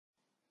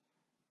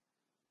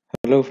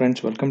Hello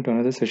friends, welcome to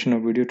another session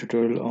of video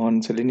tutorial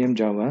on Selenium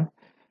Java.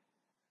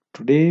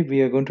 Today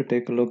we are going to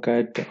take a look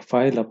at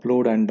file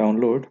upload and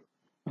download.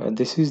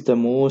 This is the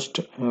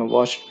most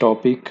watched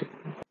topic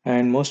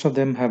and most of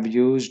them have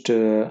used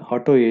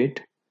Auto8,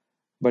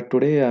 but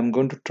today I'm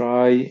going to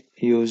try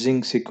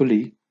using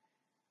Sikuli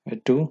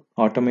to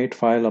automate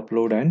file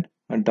upload and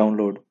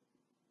download.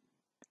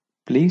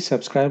 Please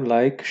subscribe,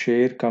 like,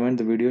 share, comment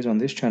the videos on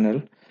this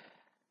channel.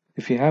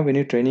 If you have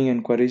any training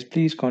inquiries,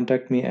 please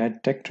contact me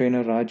at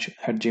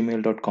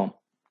techtrainerraj@gmail.com.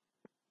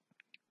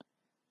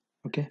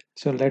 Okay,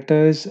 so let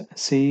us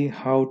see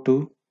how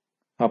to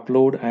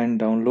upload and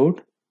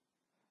download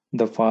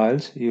the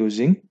files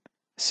using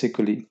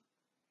Sikuli.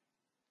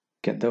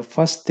 Okay, the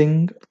first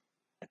thing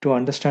to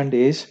understand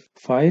is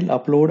file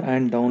upload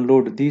and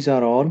download. These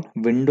are all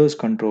Windows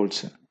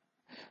controls.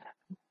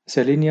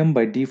 Selenium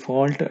by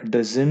default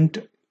doesn't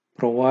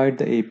provide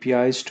the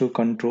APIs to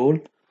control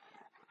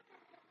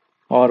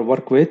or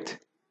work with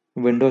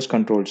Windows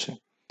controls.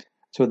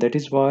 So that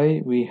is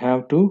why we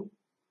have to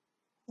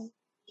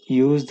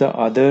use the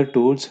other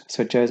tools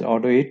such as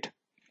Auto8.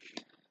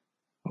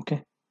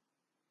 Okay,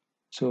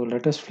 so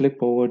let us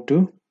flip over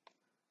to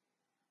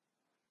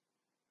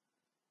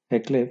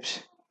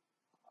Eclipse.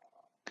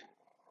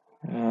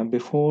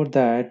 Before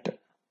that,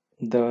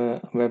 the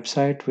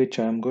website which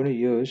I'm going to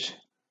use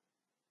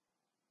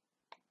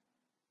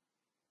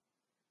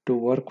to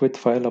work with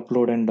file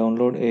upload and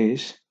download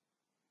is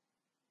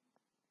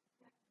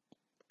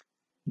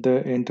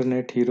the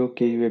internet hero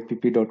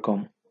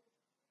kuapp.com.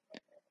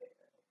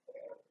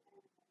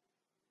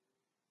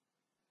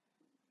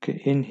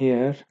 Okay, in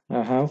here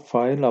I have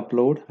file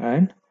upload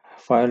and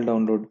file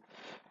download.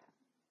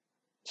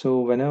 So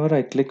whenever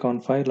I click on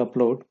file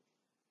upload,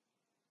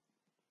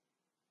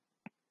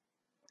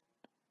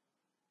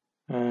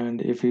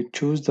 and if you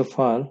choose the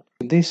file,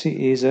 this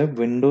is a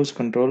Windows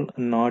control,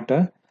 not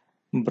a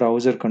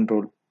browser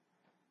control.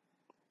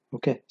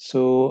 Okay,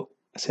 so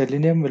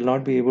Selenium will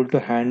not be able to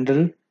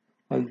handle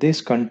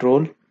this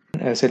control.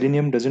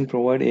 Selenium doesn't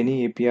provide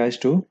any APIs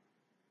to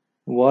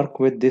work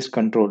with this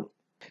control.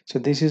 So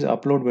this is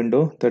upload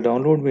window. The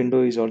download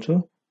window is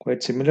also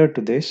quite similar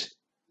to this.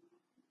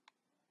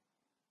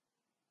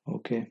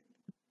 Okay,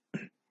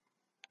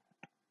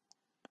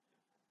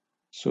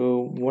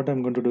 so what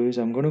I'm going to do is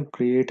I'm going to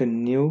create a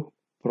new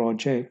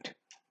project.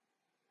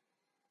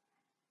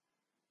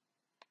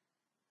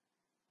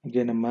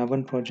 Again, a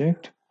maven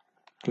project.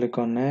 Click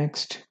on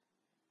next.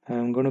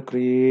 I'm going to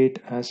create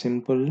a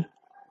simple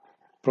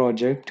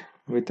project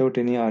without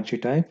any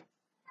archetype.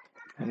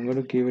 I'm going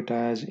to give it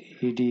as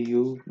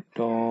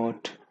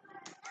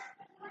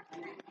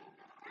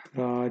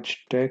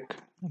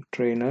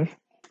edu.rajtechtrainer,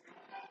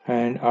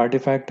 and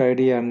artifact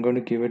ID I'm going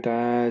to give it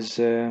as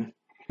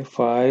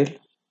file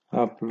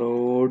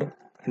upload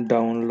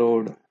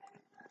download.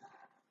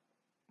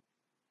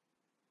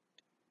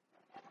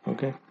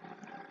 Okay,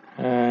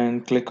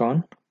 and click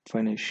on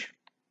finish.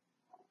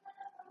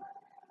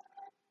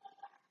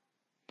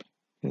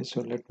 Okay,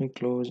 so let me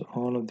close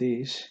all of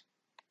these.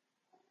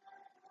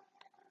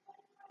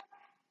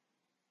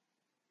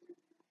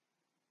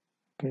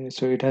 Okay,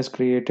 so it has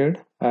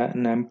created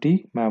an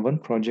empty maven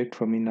project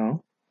for me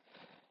now.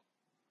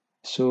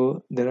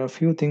 So there are a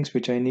few things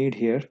which I need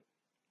here.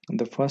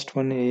 The first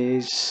one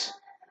is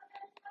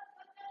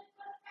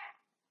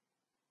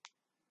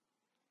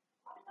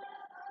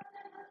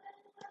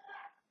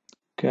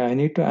okay, I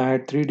need to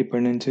add three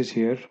dependencies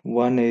here.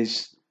 One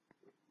is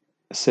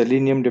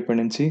Selenium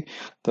dependency,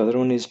 the other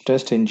one is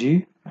test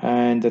ng,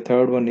 and the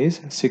third one is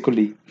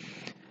Sikuli.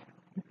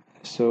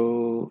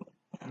 So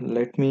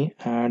let me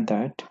add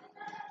that.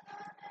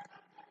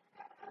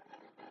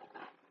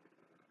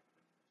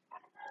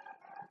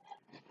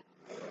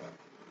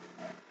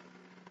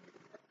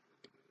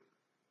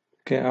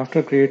 Okay,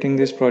 after creating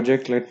this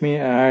project, let me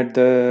add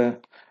the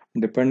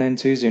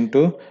dependencies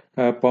into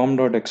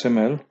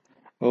POM.XML.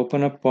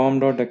 Open up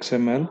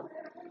POM.XML.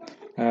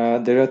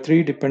 There are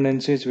three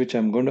dependencies which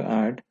I'm going to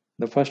add.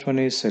 The first one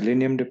is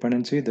Selenium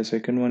dependency, the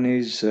second one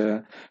is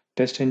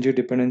test.ng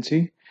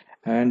dependency,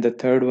 and the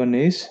third one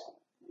is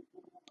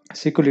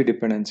Sikuli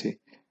dependency.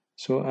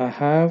 So I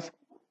have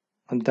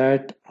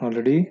that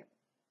already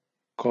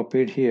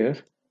copied here.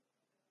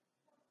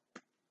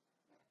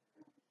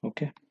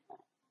 Okay,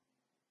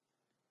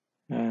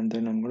 and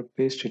then I'm going to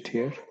paste it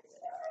here,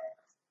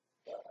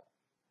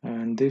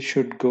 and this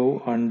should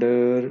go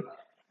under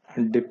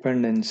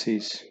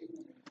dependencies.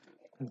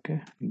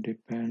 Okay,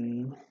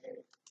 dependencies.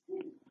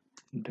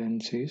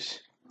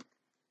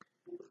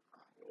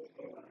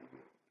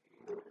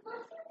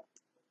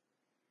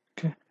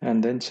 Okay,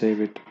 and then save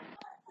it.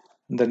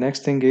 The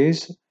next thing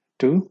is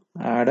to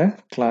add a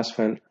class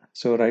file.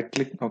 So right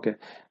click. Okay,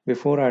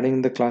 before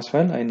adding the class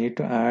file I need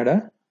to add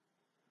a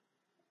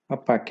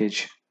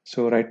package.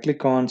 So right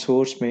click on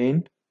source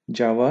main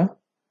Java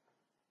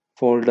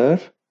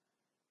folder,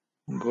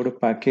 go to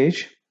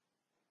package.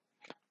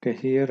 Okay,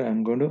 here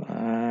I'm going to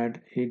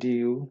add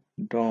edu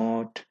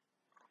dot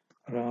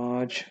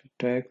raj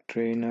tech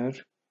trainer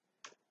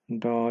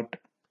dot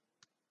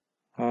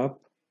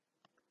up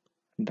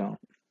down.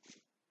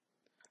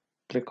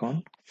 Click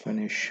on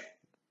finish.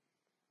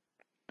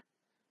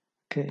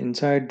 Okay,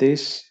 inside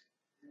this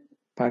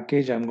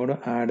package, I'm going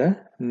to add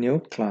a new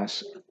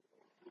class.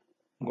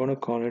 I'm going to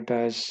call it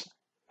as,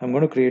 I'm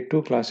going to create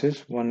two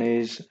classes. One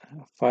is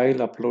file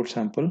upload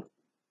sample.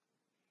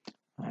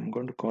 I'm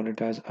going to call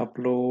it as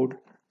upload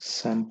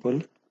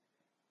sample.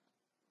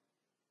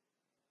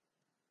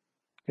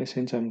 Okay,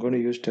 since I'm going to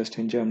use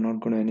test.ng, I'm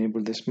not going to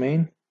enable this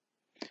main.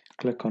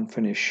 Click on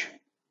finish.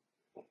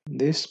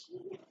 This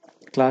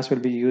class will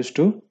be used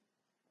to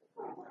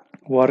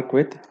work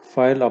with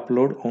file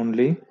upload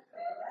only.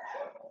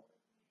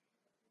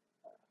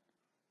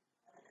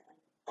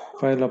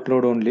 File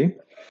upload only.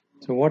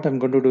 So what I'm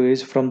going to do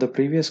is from the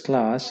previous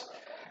class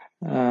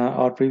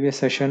or previous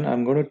session,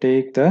 I'm going to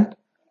take the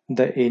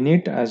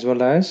init as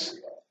well as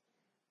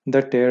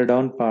the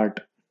teardown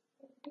part.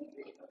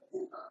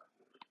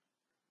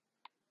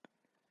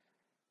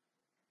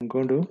 I'm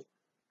going to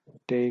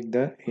take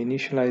the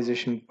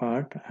initialization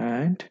part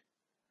and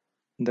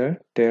the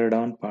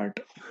teardown part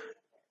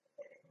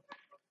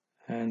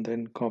and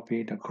then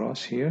copy it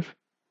across here.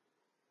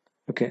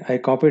 Okay, I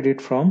copied it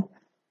from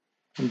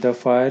the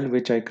file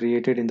which I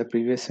created in the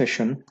previous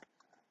session.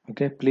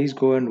 Okay, please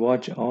go and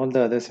watch all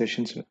the other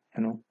sessions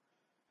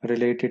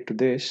related to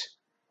this.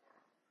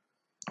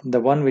 The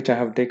one which I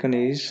have taken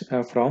is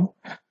from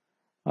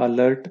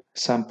alert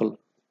sample.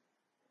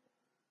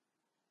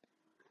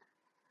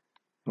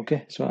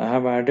 Okay, so I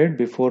have added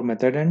before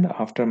method and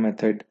after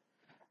method.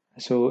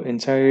 So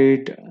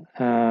inside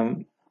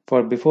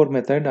for before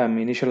method, I'm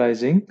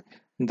initializing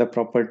the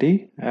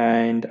property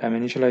and I'm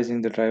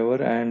initializing the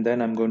driver, and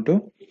then I'm going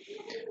to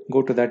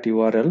go to that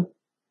URL,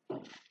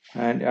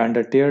 and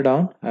under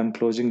teardown I'm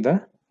closing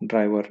the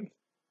driver.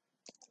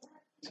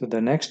 So the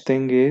next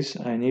thing is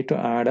I need to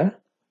add a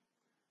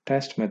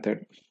test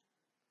method.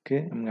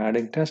 Okay, I'm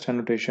adding test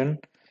annotation,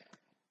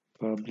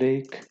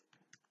 public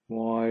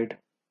void.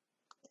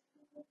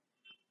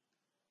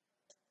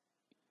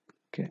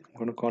 Okay, I'm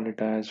going to call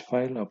it as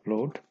file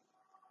upload.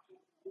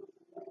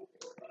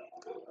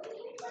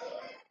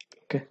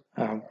 Okay,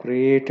 I have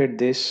created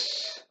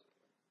this.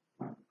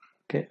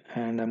 Okay,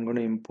 and I'm going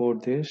to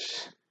import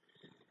this.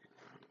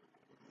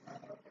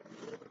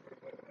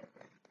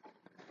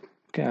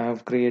 Okay, I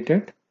have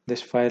created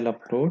this file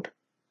upload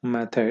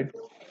method.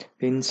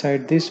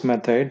 Inside this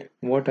method,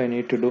 what I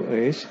need to do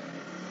is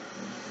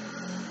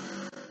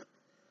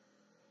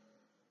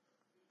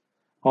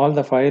all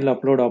the file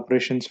upload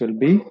operations will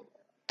be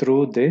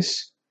through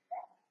this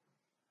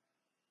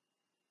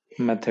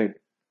method.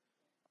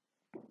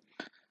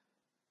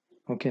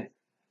 Okay,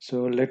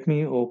 so let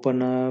me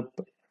open up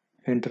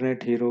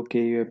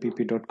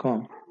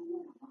internethero.kuapp.com.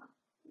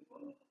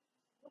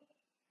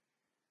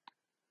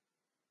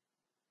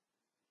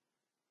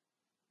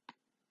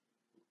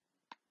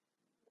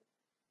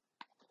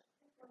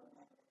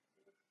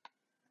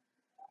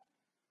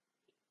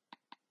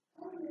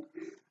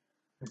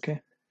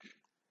 Okay,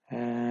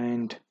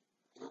 and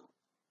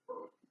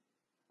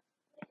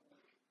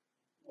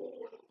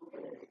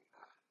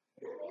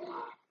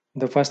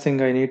the first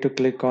thing I need to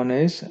click on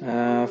is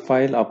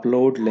file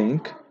upload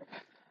link.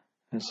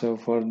 And so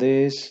for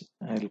this,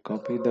 I'll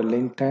copy the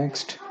link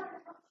text.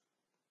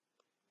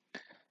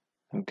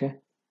 Okay,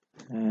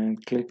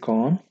 and click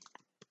on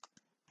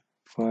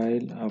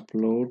file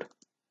upload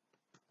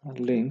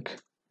link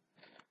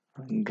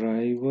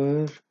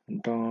driver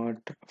dot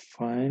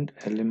find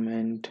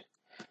element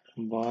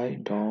by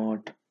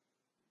dot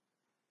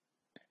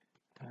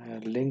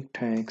link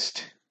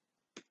text.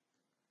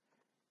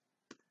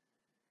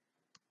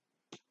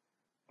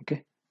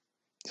 Okay,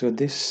 so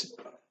this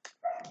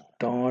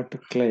dot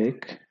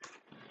click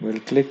will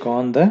click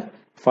on the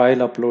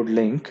file upload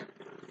link.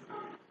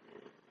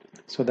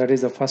 So that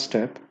is the first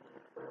step.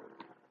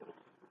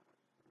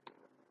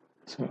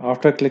 So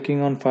after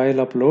clicking on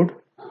file upload,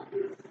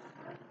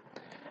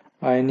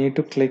 I need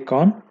to click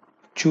on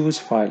choose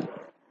file.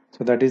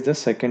 So that is the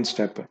second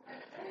step.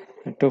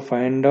 To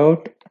find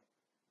out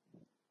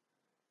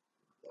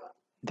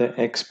the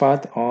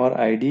XPath or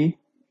ID,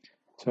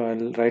 so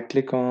I'll right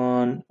click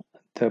on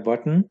the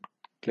button,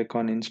 click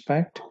on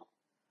inspect.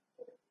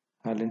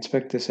 I'll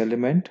inspect this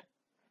element.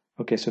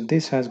 Okay, so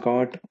this has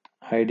got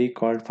ID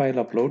called file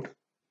upload.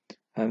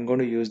 I'm going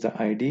to use the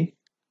ID.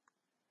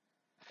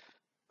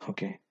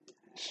 Okay,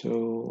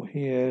 so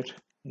here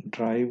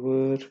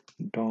driver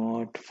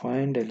dot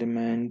find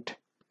element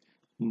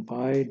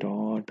by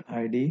dot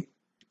ID.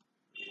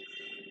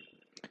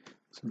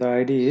 So the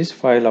ID is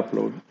file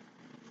upload,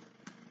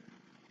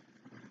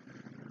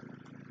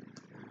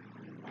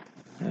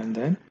 and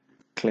then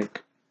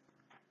click.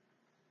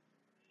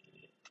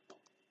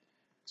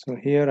 So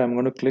here I'm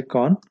going to click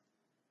on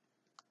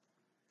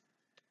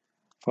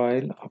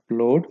file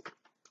upload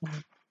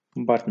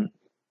button.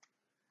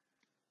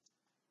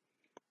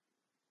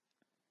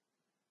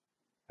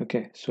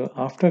 Okay, so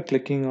after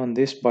clicking on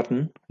this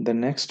button, the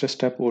next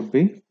step would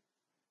be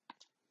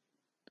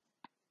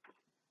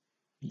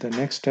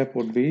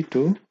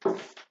to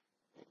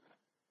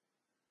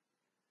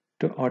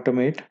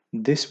automate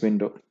this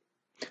window.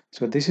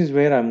 So this is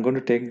where I'm going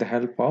to take the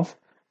help of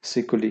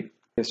Sikuli.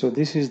 So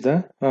this is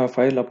the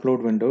file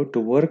upload window. To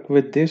work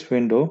with this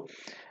window,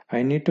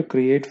 I need to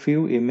create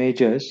few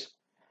images.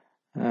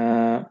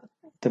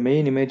 The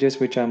main images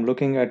which I'm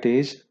looking at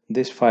is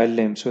this file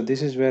name. So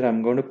this is where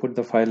I'm going to put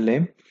the file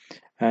name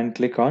and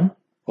click on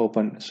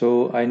open.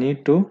 So I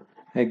need to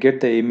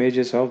get the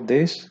images of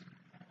this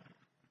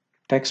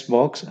text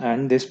box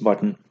and this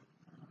button.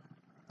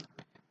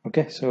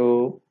 Okay,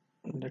 so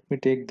let me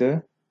take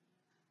the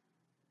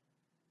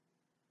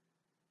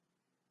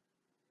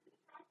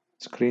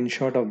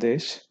screenshot of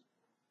this.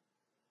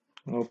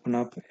 Open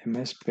up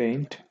MS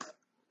Paint.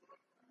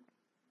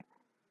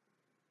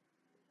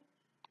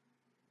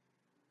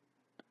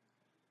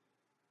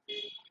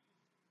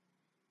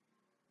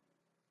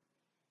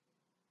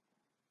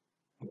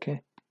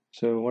 Okay,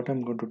 so what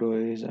I'm going to do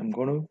is I'm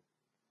going to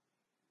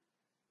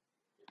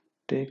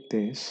take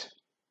this.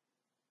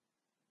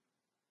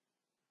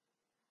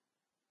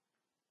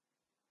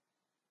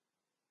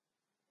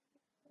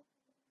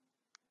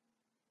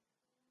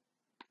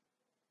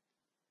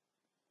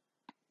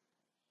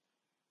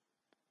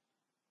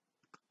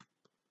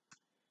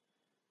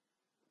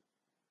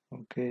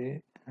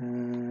 Okay,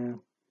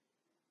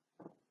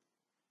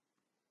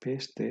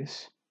 paste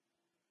this.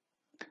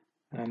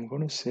 I'm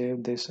going to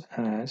save this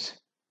as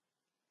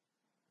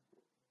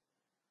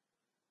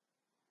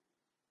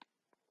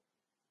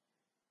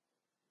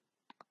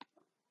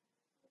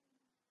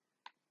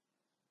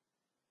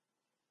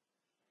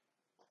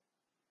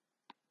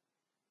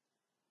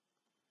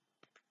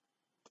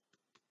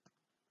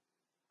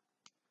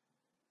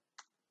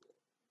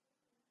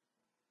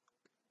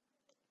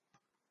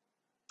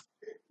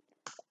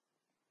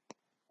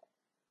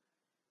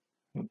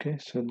okay.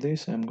 So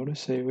this I'm going to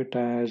save it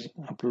as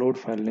upload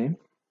file name,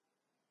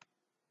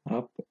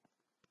 up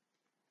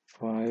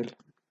file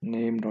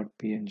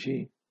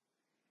name.png.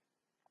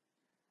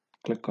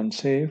 Click on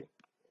save.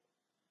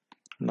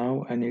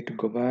 Now I need to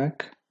go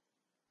back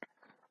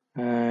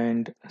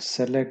and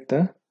select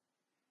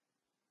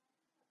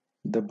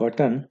the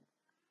button.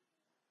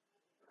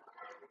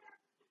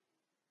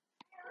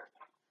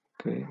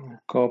 Okay,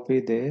 copy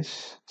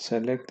this,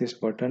 select this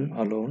button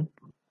alone.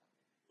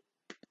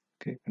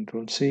 Okay,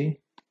 Control C,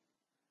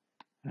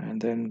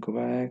 and then go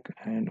back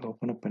and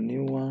open up a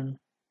new one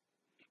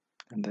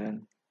and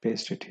then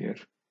paste it here.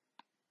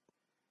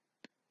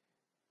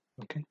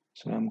 Okay,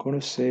 so I'm going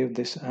to save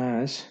this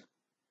as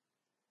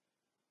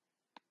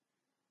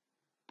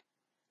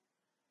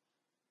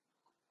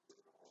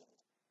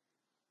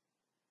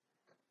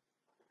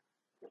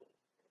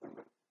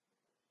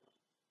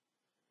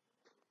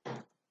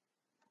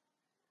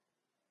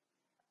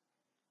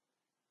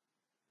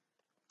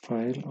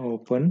file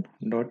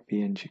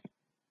open.png.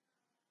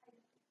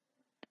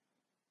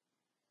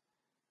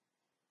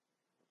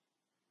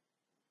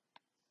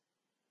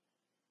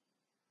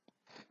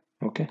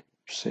 Okay,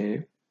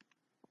 save.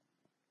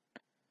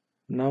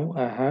 Now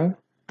I have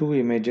two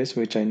images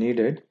which I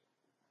needed.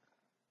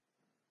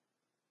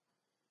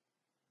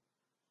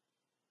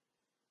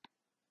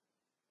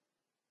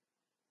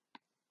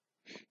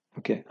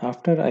 Okay,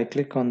 after I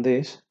click on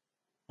this,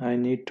 I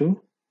need to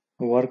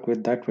work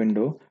with that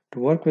window. To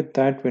work with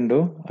that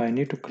window, I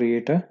need to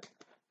create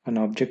an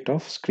object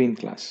of screen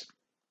class.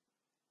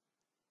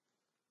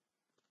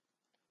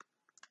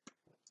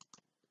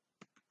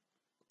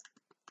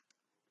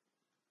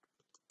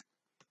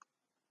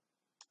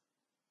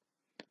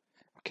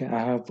 Okay, I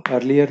have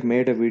earlier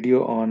made a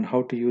video on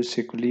how to use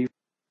Sikuli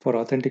for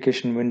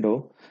authentication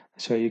window.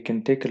 So you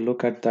can take a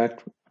look at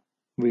that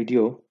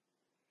video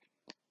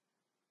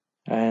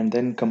and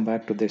then come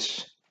back to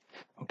this.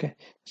 Okay,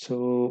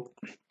 so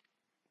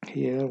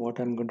here what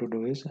I'm going to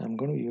do is I'm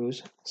going to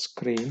use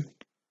screen.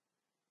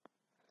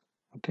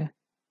 Okay,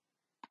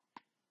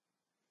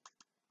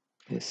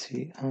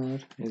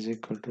 scr is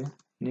equal to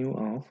new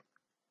of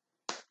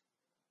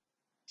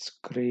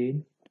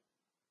screen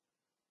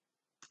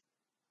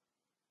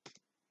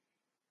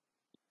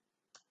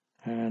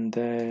and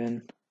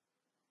then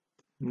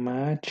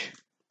match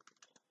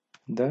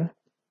the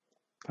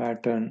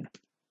pattern.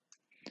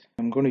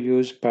 I'm going to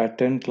use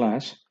pattern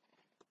class.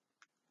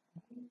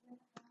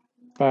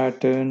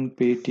 Pattern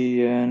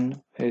ptn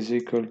is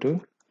equal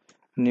to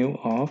new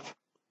of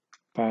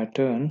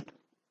pattern,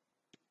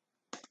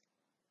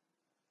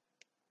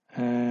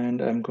 and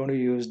I'm going to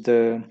use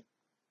the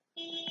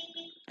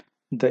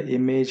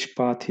image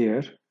path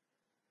here.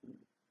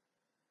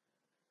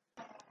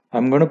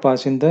 I'm going to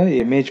pass in the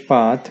image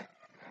path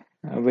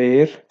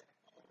where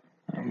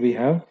we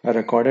have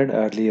recorded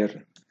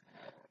earlier.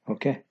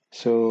 Okay,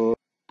 so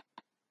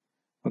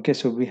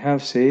we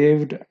have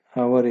saved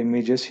our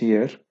images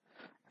here.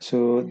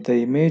 So the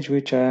image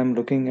which I am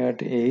looking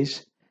at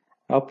is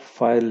up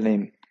file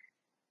name.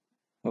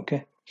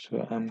 Okay,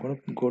 so I'm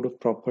going to go to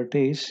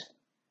properties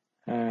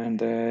and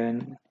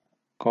then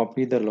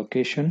copy the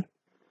location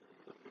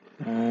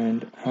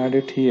and add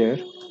it here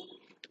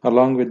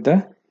along with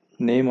the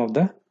name of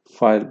the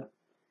file.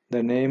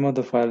 The name of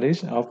the file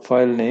is up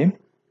file name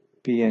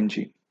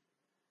png.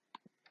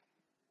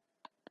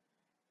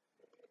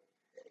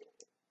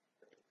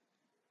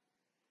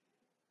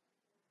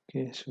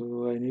 Okay,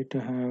 so I need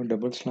to have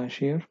double slash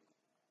here.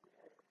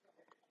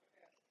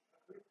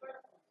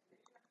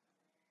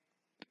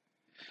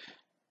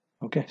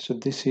 Okay, so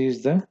this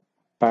is the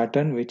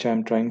pattern which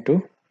I'm trying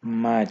to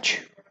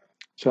match.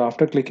 So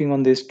after clicking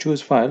on this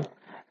choose file,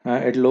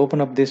 it'll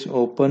open up this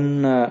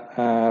open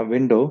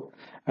window,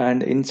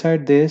 and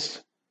inside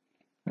this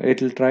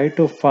it'll try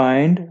to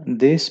find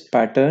this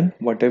pattern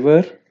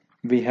whatever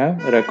we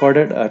have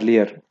recorded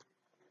earlier.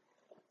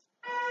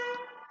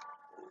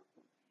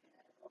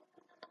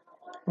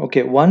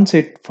 Okay, once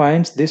it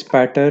finds this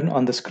pattern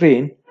on the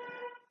screen,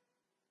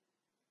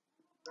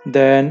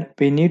 then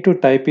we need to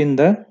type in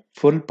the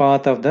full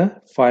path of the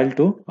file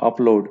to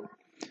upload.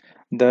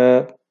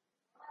 The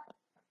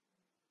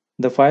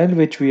file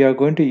which we are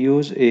going to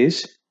use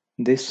is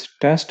this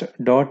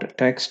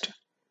test.txt,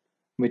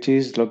 which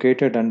is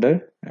located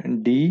under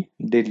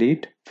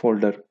delete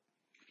folder.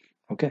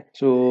 Okay,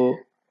 so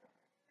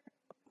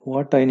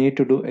what I need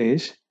to do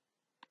is,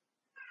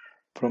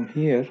 from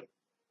here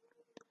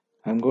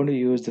I'm going to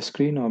use the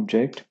screen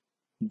object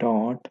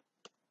dot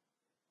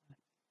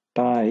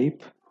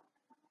type.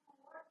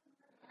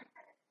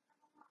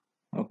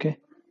 Okay,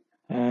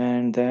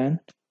 and then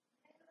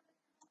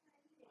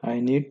I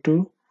need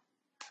to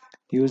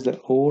use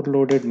the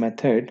overloaded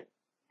method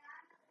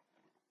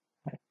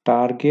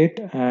target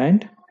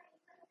and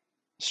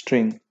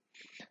string.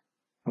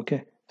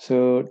 Okay,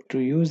 so to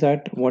use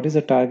that, what is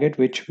the target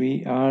which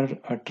we are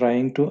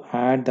trying to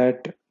add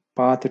that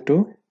path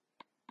to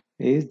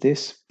is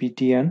this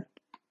ptn,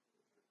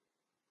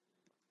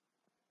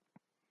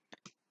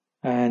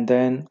 and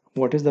then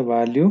what is the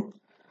value?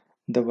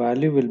 The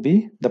value will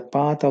be the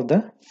path of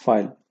the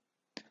file,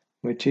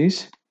 which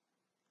is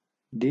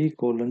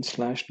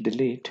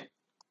d:/delete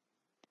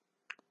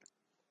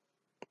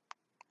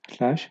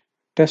slash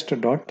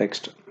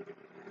test.txt.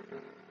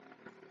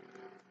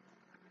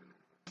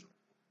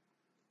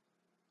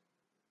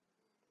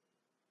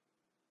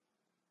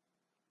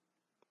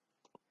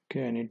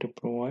 Okay, I need to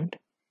provide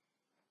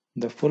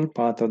the full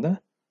path of the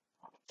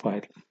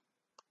file.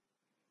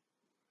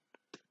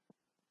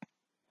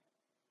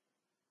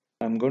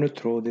 I'm going to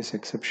throw this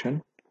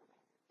exception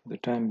for the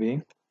time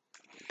being,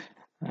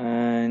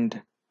 and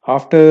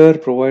after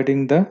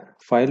providing the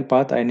file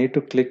path I need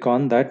to click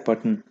on that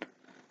button.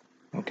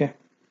 Okay,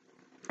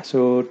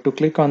 so to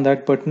click on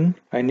that button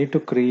I need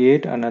to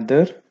create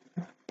another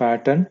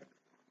pattern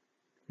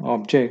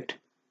object.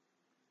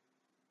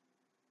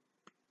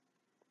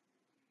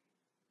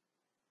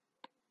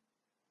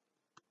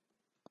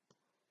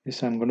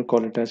 This I'm going to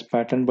call it as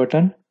pattern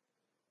button,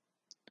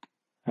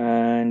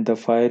 and the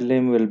file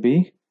name will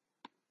be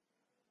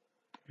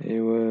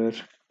your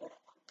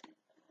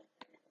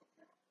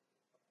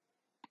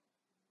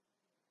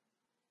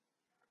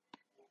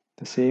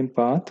the same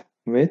path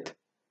with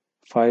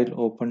file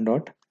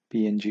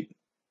open.png.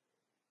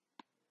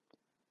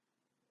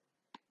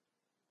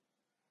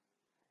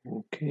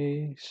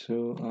 Okay,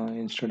 so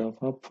instead of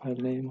a file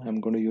name I'm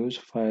going to use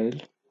file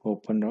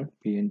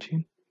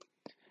open.png,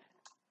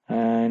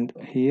 and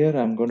here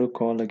I'm going to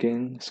call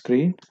again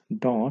screen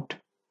dot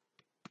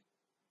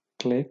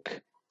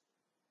click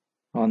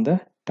on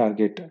the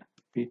target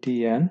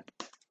ptn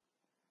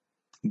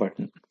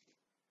button.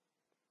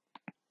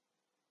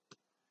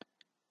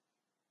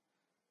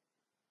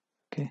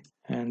 Okay,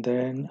 and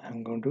then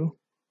I'm going to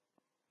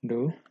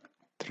do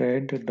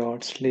thread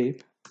dot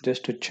sleep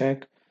just to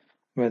check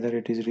whether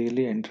it is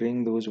really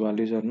entering those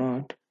values or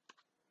not.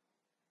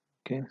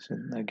 Okay, so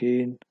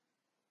again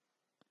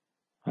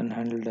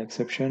unhandled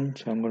exception,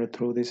 so I'm going to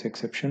throw this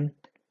exception.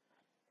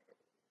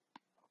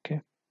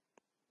 Okay,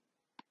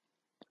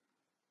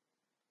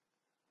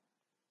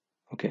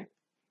 okay,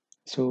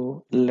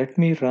 so let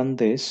me run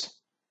this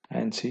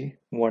and see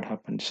what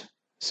happens.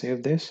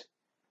 Save this.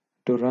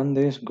 To run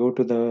this, go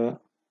to the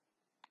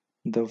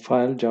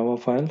file Java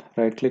file,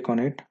 right click on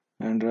it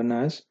and run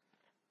as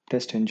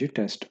test-ng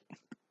test.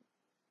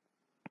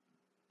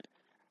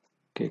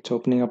 Okay, it's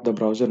opening up the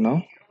browser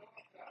now.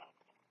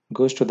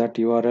 Goes to that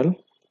URL.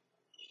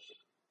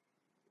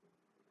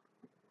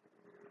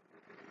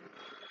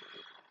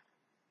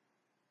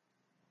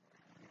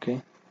 Okay,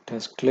 it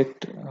has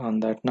clicked on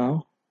that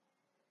now,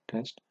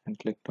 test, and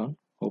clicked on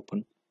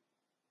open.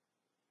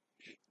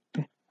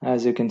 Okay,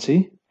 as you can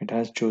see, it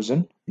has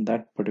chosen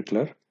that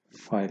particular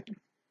file.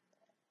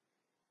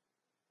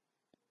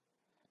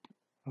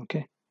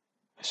 Okay,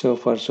 so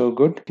far so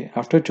good. Okay,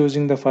 after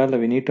choosing the file,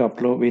 we need to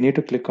upload. We need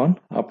to click on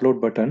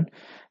upload button.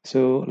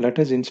 So let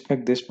us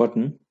inspect this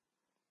button.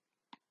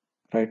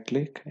 Right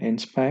click,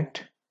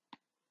 inspect,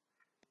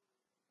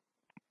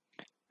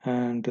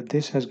 and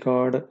this has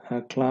got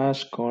a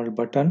class called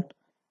button,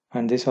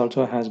 and this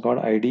also has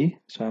got ID.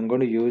 So I'm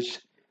going to use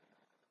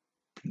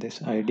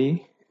this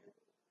ID.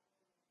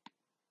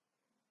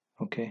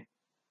 Okay,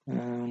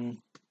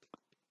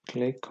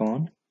 click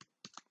on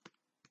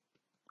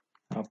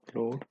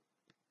upload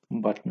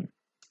button.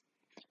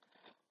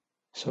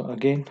 So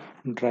again,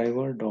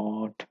 driver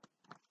dot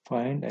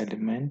find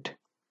element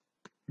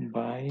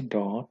by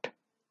dot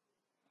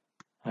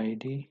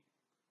ID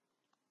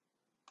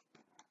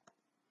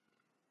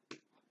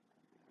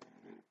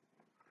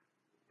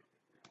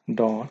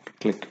dot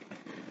click.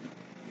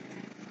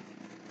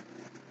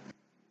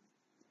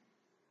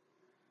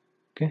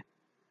 Okay,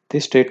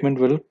 this statement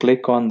will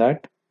click on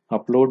that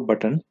upload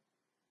button.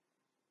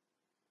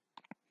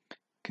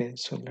 Okay,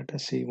 so let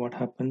us see what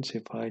happens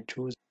if I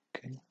choose.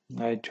 Okay,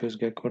 I choose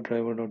gecko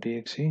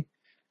driver.exe,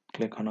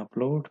 click on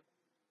upload.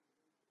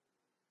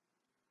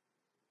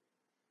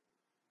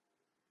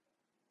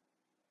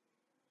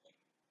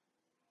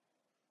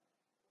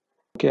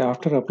 Okay,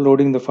 after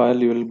uploading the file,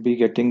 you will be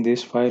getting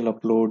this file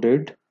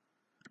uploaded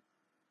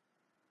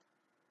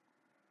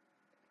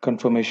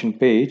confirmation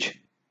page.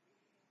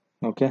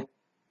 Okay,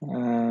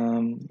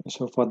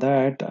 so for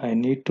that I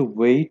need to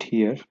wait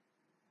here.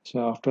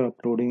 So after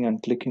uploading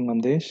and clicking on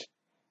this,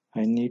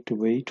 I need to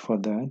wait for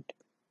that.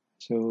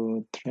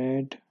 So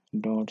thread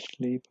dot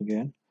sleep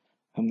again.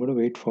 I'm going to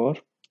wait for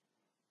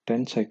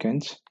 10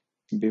 seconds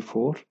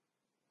before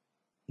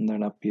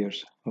that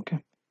appears.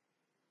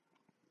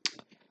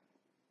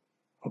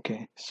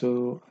 Okay,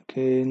 so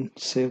again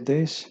save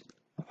this,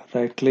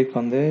 right click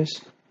on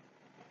this,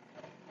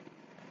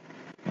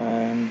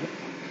 and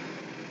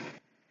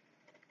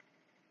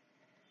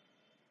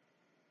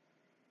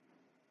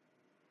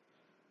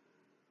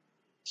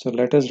so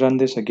let us run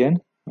this again.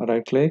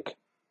 Right click,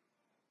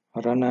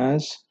 run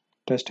as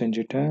test ng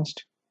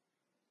test.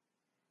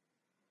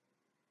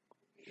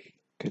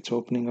 It's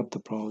opening up the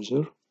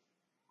browser.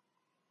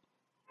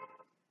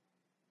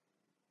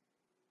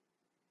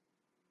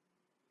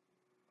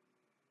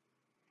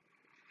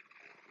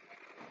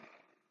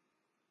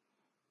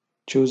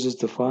 Chooses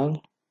the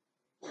file,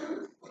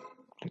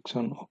 clicks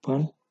on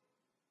open,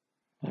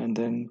 and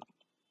then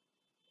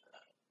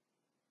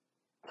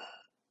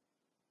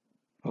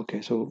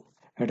okay, so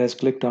it has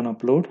clicked on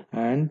upload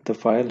and the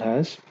file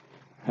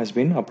has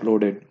been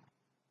uploaded.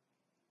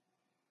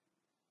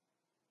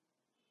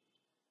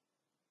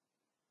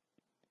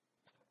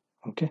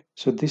 Okay,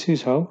 so this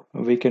is how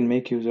we can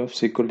make use of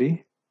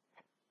Sikuli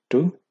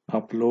to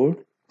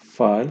upload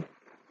file.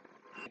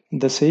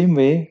 The same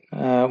way,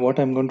 what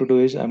I'm going to do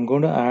is I'm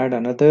going to add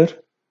another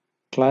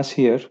class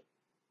here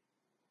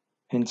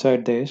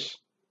inside this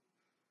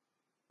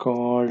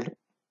called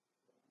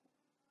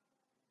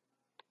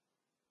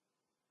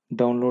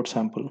download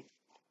sample.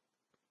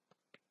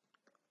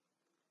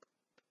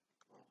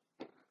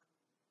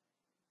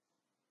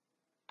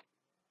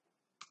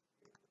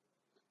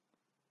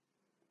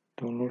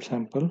 Download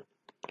sample,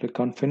 click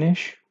on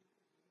finish.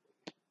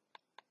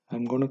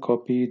 I'm going to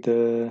copy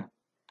the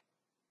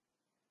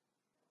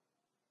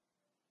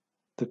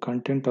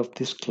content of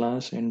this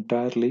class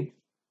entirely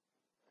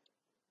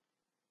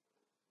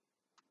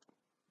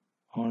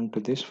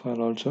onto this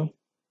file also.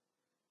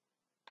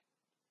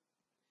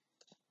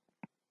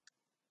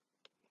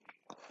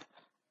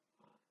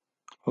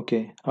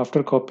 Okay,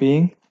 after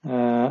copying,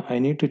 I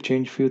need to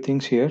change few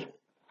things here.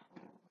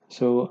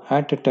 So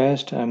at the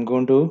test, I'm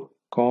going to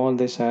call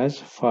this as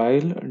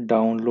file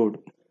download.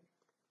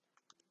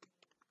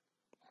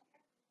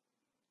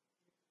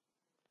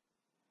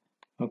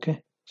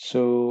 Okay,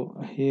 so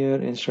here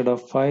instead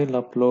of file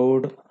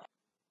upload,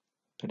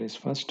 that is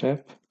first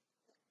step.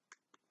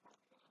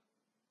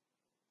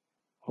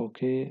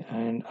 Okay,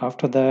 and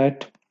after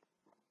that,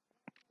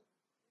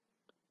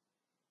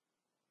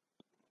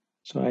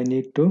 so I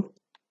need to,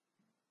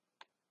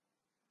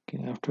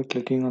 okay, after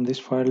clicking on this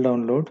file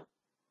download,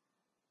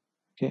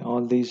 okay,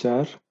 all these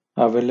are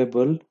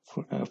available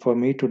for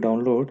me to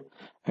download.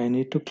 I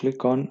need to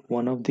click on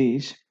one of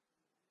these.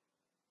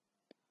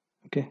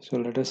 Okay, so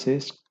let us say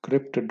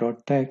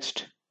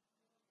script.txt.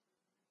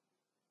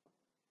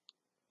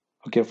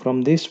 Okay,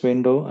 from this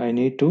window, I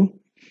need to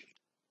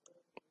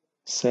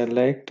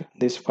select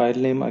this file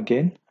name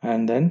again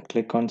and then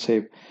click on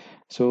save.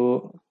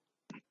 So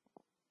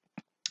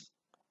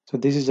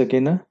this is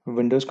again a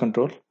Windows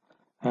control.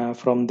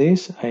 From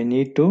this, I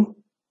need to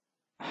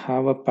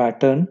have a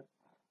pattern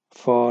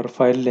for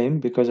file name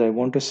because I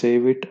want to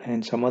save it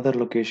in some other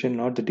location,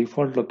 not the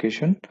default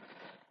location,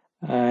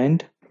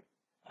 and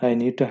I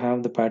need to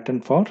have the pattern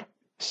for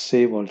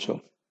save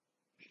also.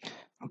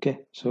 Okay,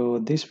 so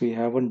this we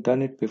haven't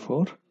done it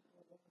before.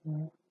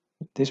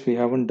 This we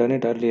haven't done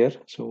it earlier.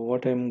 So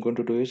what I'm going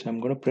to do is I'm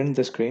going to print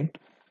the screen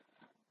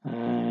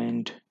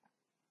and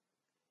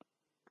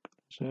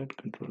set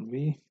Control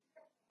V.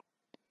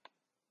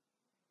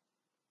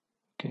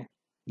 Okay,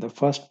 the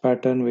first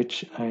pattern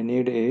which I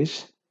need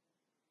is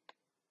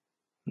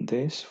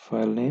this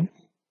file name.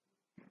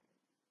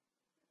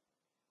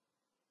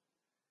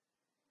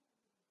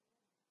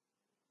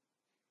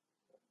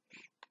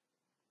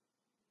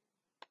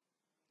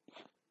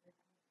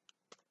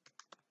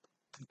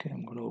 Okay,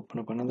 I'm going to open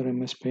up another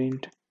MS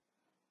Paint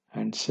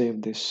and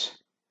save this.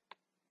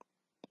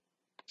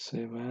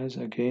 Save as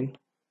again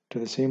to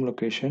the same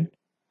location.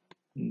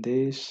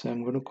 This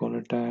I'm going to call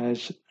it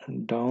as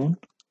down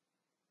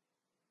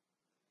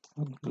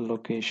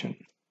location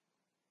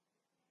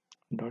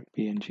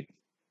 .png.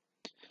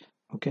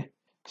 Okay,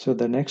 so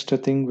the next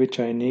thing which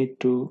I need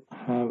to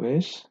have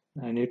is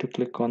I need to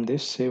click on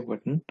this save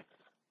button.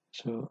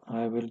 So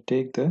I will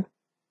take the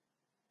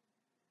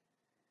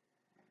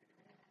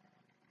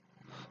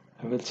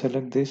I will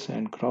select this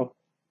and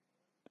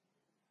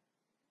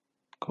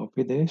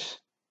copy this,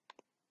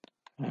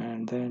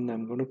 and then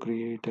I'm going to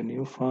create a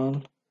new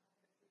file,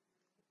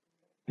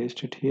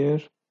 paste it here,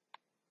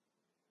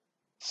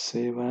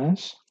 save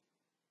as.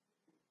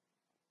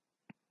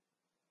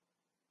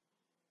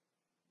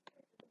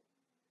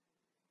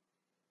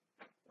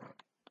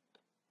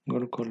 I'm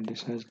going to call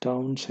this as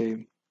down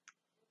save.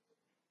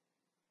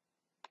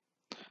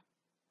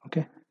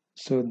 Okay,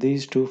 so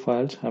these two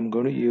files I'm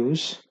going to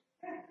use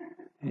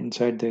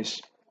inside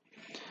this.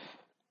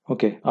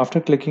 Okay,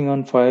 after clicking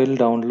on file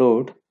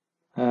download,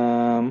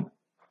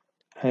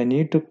 I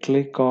need to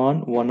click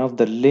on one of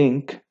the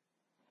link.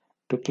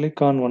 To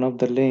click on one of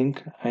the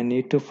link, I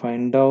need to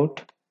find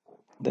out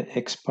the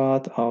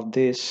XPath of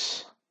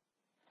this.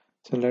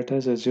 So let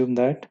us assume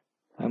that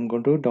I'm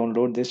going to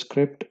download this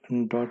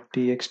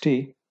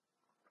script.txt.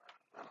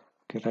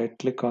 Okay, right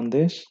click on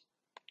this,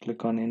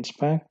 click on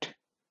inspect,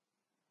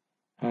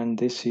 and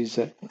this is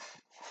a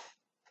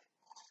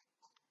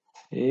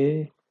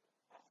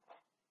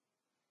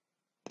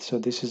so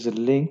this is a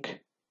link,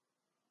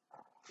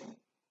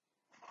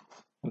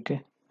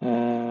 okay,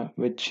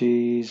 which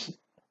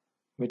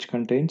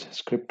contains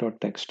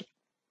script.txt.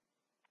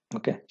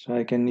 Okay, so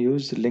I can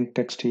use the link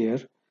text here.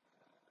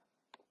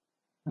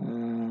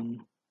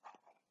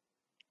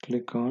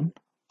 Click on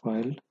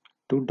file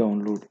to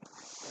download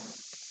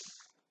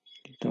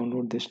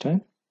this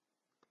time,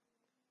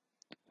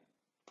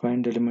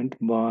 find element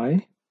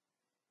by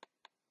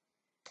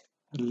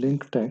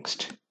link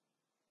text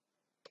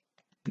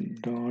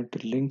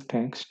dot link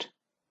text.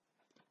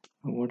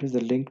 What is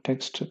the link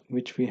text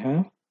which we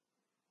have?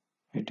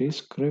 It is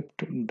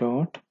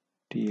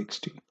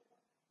script.txt.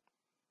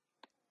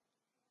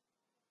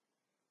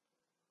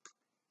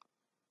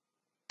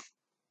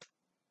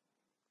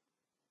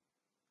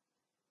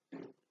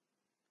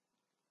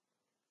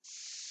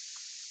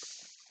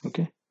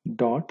 Okay,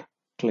 dot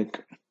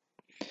click.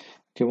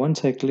 Okay,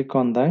 once I click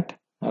on that,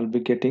 I'll be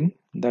getting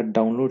that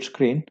download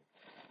screen.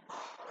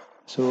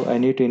 So I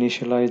need to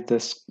initialize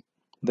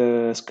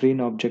the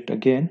screen object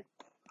again,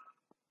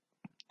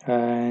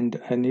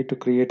 and I need to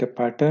create a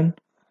pattern.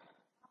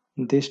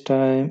 This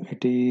time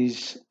it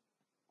is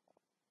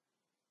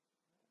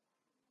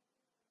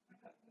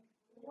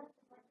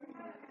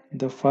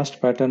the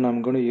first pattern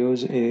I'm going to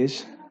use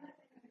is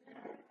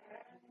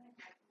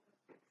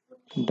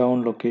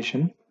down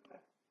location.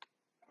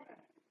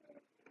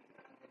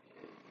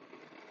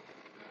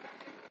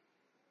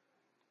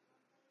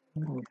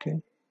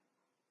 Okay,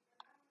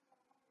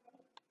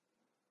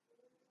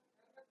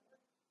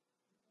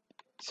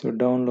 so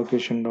down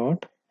location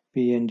dot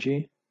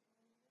png,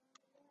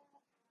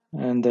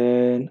 and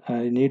then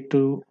I need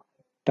to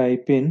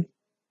type in,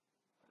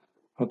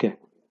 okay,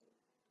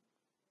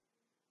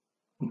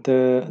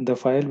 the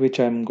file which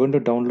I'm going to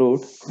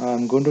download.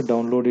 I'm going to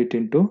download it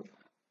into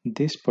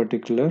this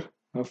particular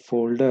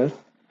folder.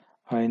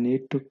 I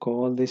need to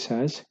call this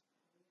as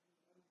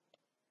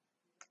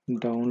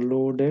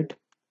downloaded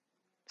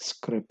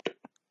script.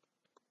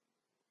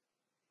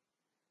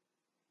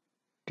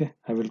 Okay,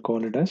 I will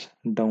call it as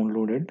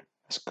downloaded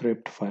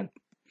script file.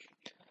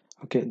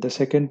 Okay, the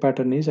second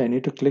pattern is I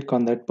need to click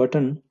on that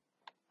button.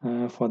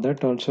 For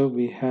that also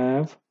we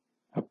have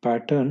a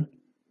pattern.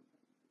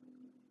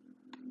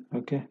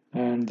 Okay,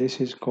 and this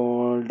is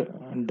called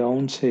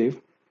down save.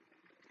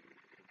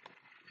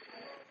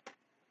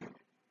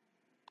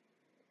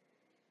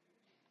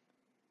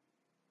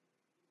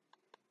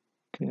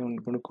 Okay, I'm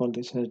going to call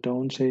this as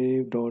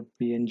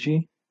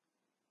downsave.png,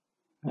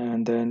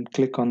 and then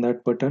click on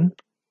that button,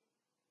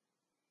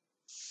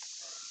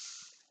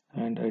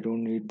 and I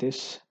don't need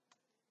this.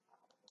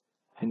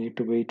 I need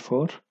to wait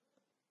for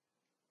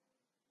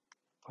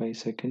 5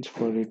 seconds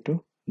for it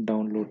to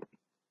download.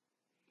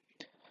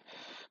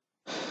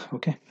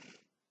 Okay,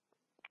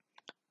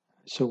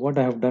 so what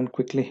I have done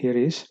quickly here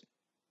is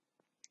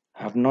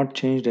I have not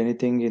changed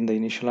anything in the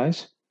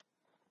initialize.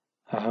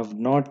 I have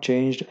not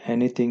changed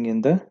anything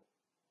in the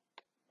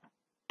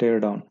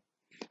teardown.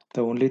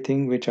 The only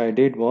thing which I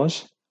did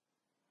was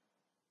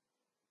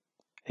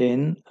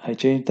I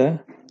changed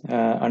the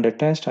under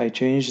test, I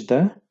changed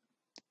the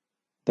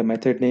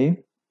method name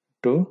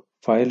to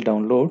file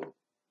download,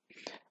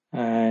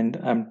 and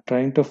I'm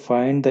trying to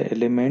find the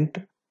element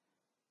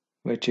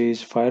which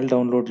is file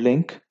download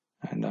link,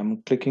 and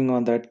I'm clicking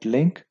on that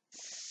link,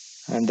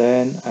 and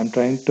then I'm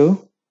trying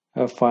to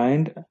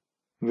find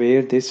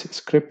where this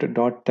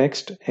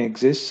script.txt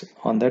exists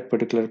on that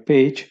particular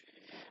page,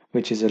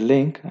 which is a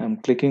link. I'm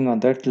clicking on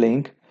that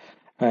link,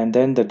 and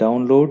then the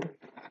download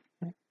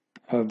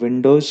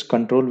Windows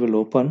control will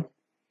open,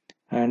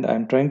 and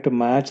I'm trying to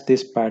match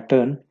this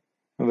pattern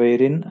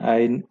wherein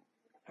I'm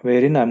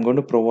going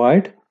to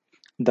provide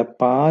the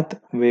path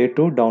where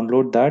to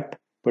download that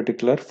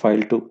particular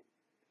file to,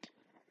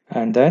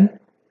 and then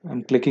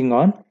I'm clicking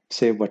on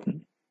save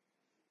button.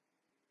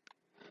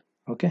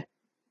 Okay,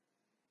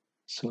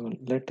 so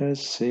let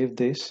us save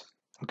this.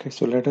 Okay,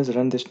 so let us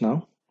run this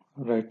now.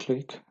 Right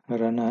click,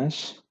 run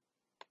as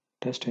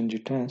test ng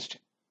test.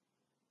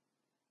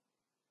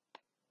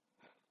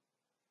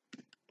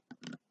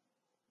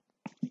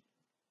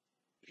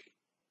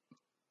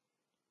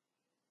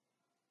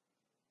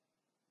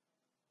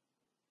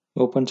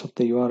 opens up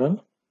the URL,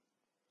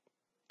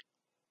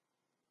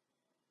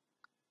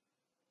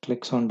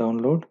 clicks on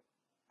download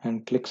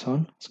and clicks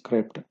on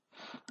script.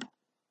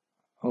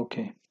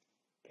 Okay,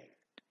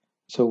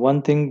 so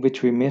one thing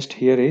which we missed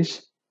here is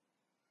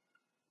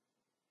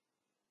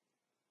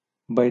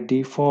by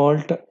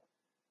default,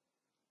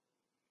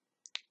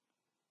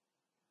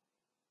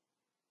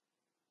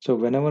 so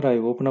whenever I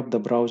open up the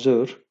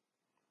browser,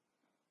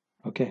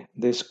 okay,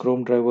 this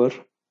Chrome driver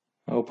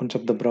opens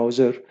up the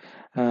browser.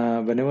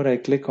 Whenever I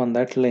click on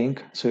that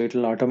link, so it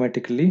will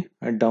automatically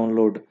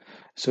download.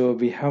 So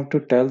we have to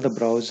tell the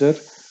browser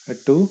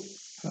to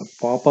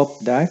pop up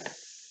that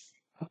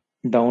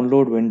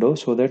download window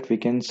so that we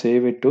can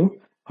save it to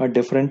a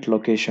different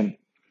location.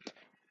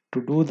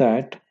 To do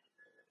that,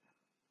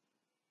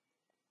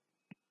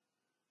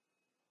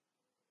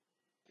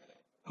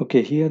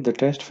 okay, here the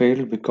test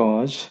failed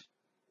because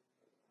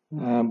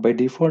by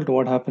default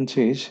what happens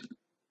is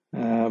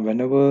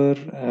whenever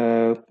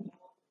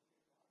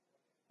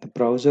the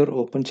browser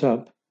opens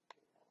up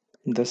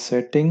the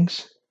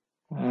settings,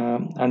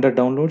 under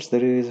downloads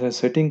there is a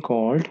setting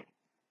called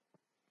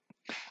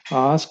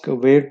ask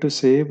where to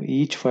save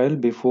each file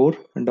before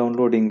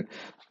downloading.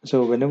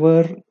 So whenever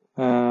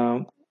uh,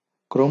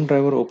 Chrome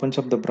driver opens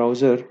up the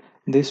browser,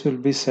 this will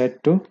be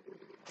set to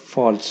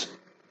false.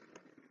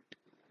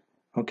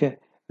 Okay,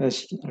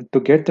 to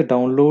get the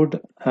download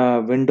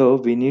window,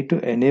 we need to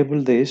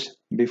enable this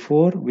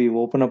before we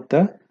open up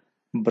the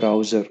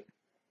browser.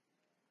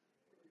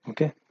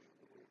 Okay,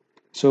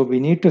 so we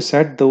need to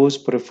set those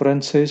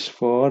preferences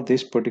for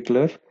this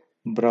particular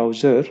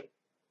browser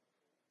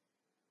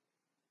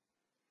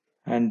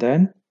and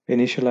then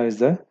initialize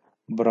the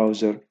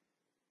browser.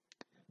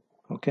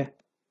 Okay,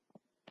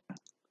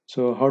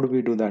 so how do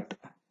we do that?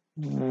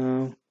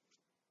 uh,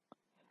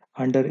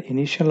 Under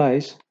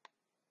initialize,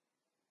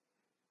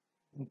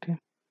 okay,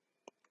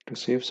 to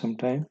save some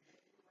time.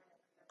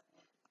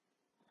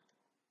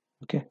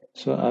 Okay,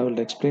 so I will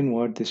explain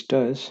what this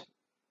does.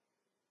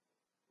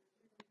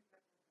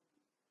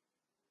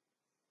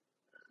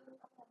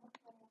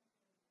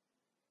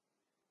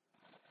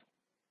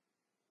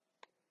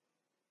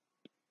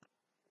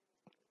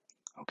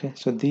 Okay,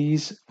 so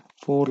these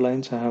 4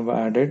 lines I have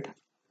added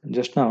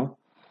just now.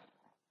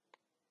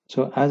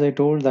 So as I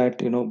told that,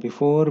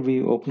 before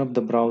we open up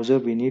the browser,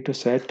 we need to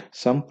set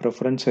some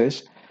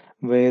preferences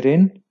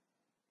wherein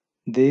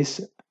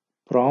this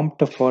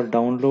prompt for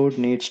download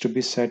needs to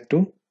be set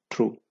to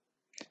true.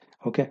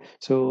 Okay,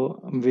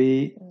 so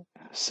we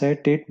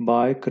set it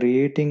by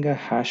creating a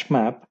hash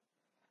map.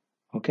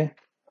 Okay,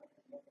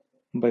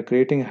 by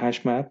creating a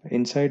hash map,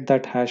 inside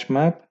that hash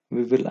map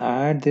we will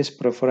add this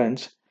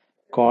preference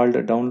called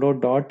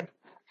download dot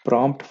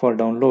prompt for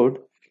download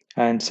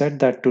and set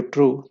that to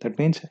true. That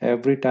means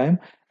every time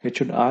it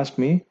should ask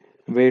me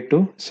where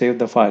to save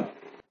the file.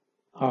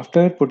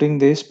 After putting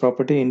this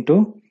property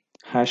into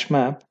hash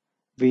map,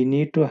 we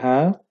need to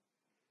have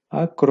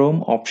a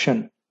Chrome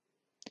option.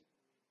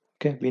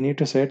 Okay, we need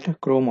to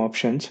set Chrome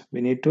options.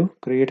 We need to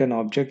create an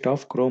object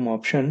of Chrome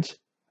options,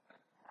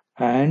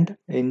 and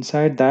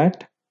inside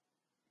that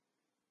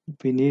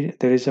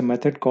there is a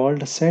method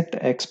called set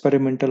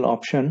experimental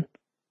option.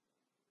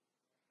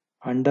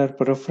 Under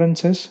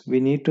preferences,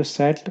 we need to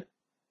set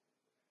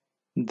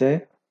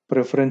the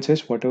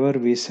preferences whatever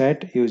we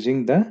set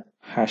using the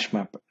hash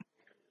map.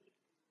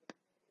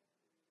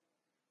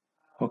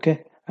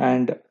 Okay,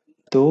 and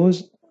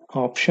those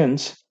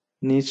options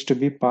needs to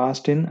be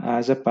passed in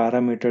as a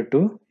parameter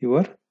to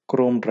your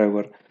Chrome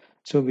driver.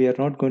 So we are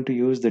not going to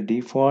use the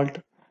default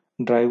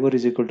driver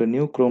is equal to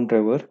new Chrome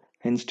driver.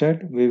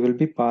 Instead, we will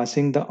be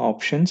passing the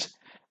options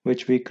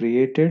which we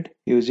created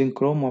using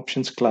Chrome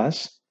options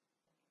class.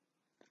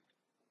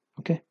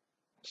 Okay,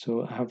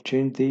 so I have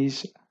changed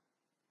these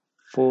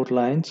 4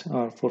 lines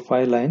or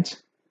 5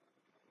 lines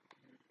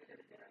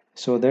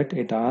so that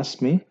it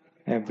asks me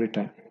every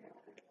time.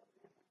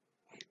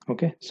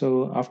 Okay,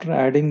 so after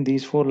adding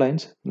these 4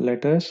 lines,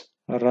 let us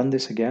run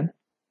this again.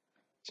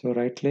 So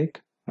right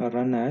click,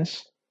 run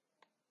as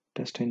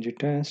test ng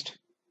test.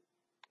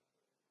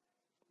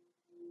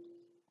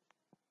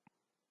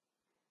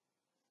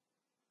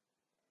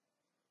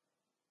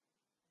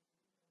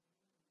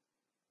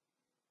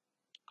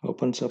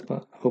 Opens up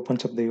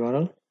the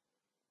URL.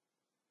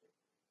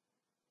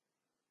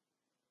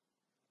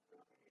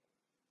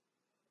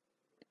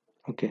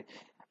 Okay,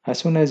 as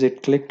soon as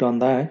it clicked on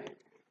that,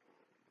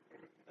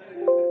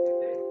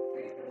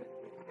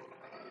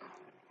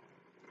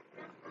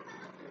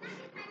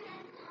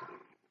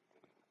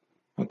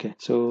 okay,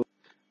 so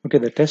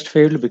the test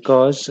failed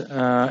because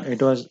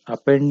it was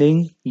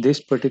appending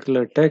this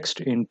particular text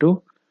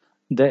into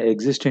the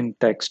existing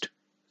text.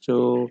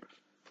 So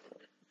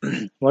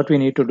what we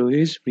need to do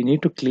is we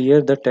need to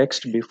clear the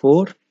text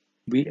before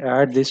we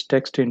add this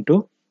text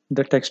into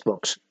the text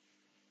box.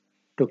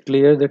 To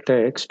clear the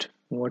text,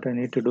 what I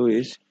need to do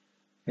is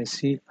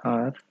ser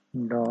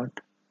dot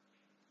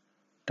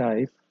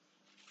type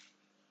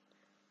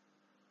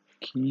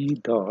key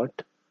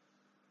dot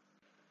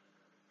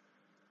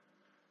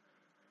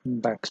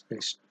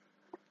backspace.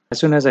 As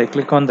soon as I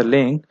click on the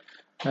link,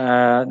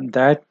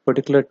 that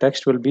particular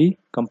text will be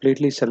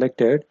completely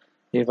selected.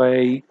 If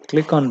I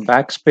click on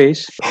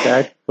backspace,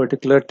 that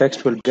particular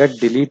text will get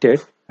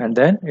deleted and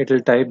then it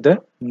will type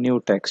the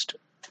new text.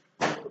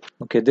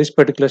 Okay, this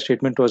particular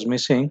statement was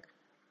missing.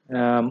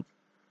 Um,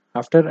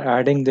 After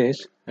adding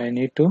this, I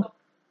need to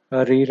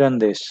rerun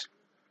this.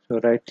 So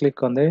right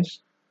click on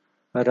this,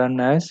 run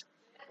as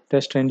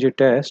test.ng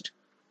test.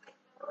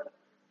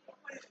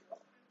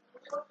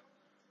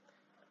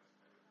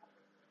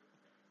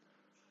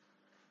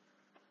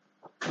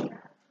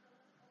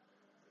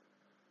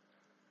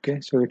 Okay,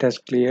 so it has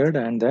cleared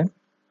and then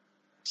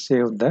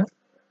saved the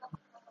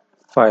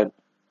file.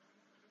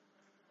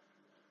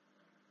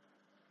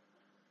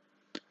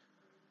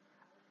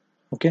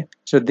 Okay,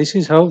 so this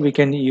is how we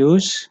can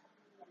use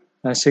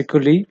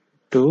Sikuli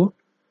to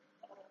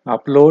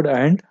upload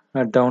and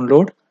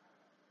download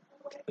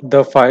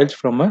the files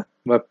from a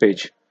web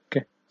page.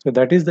 Okay, so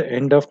that is the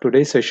end of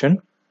today's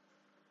session.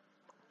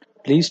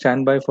 Please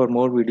stand by for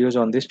more videos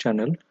on this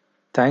channel.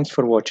 Thanks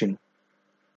for watching.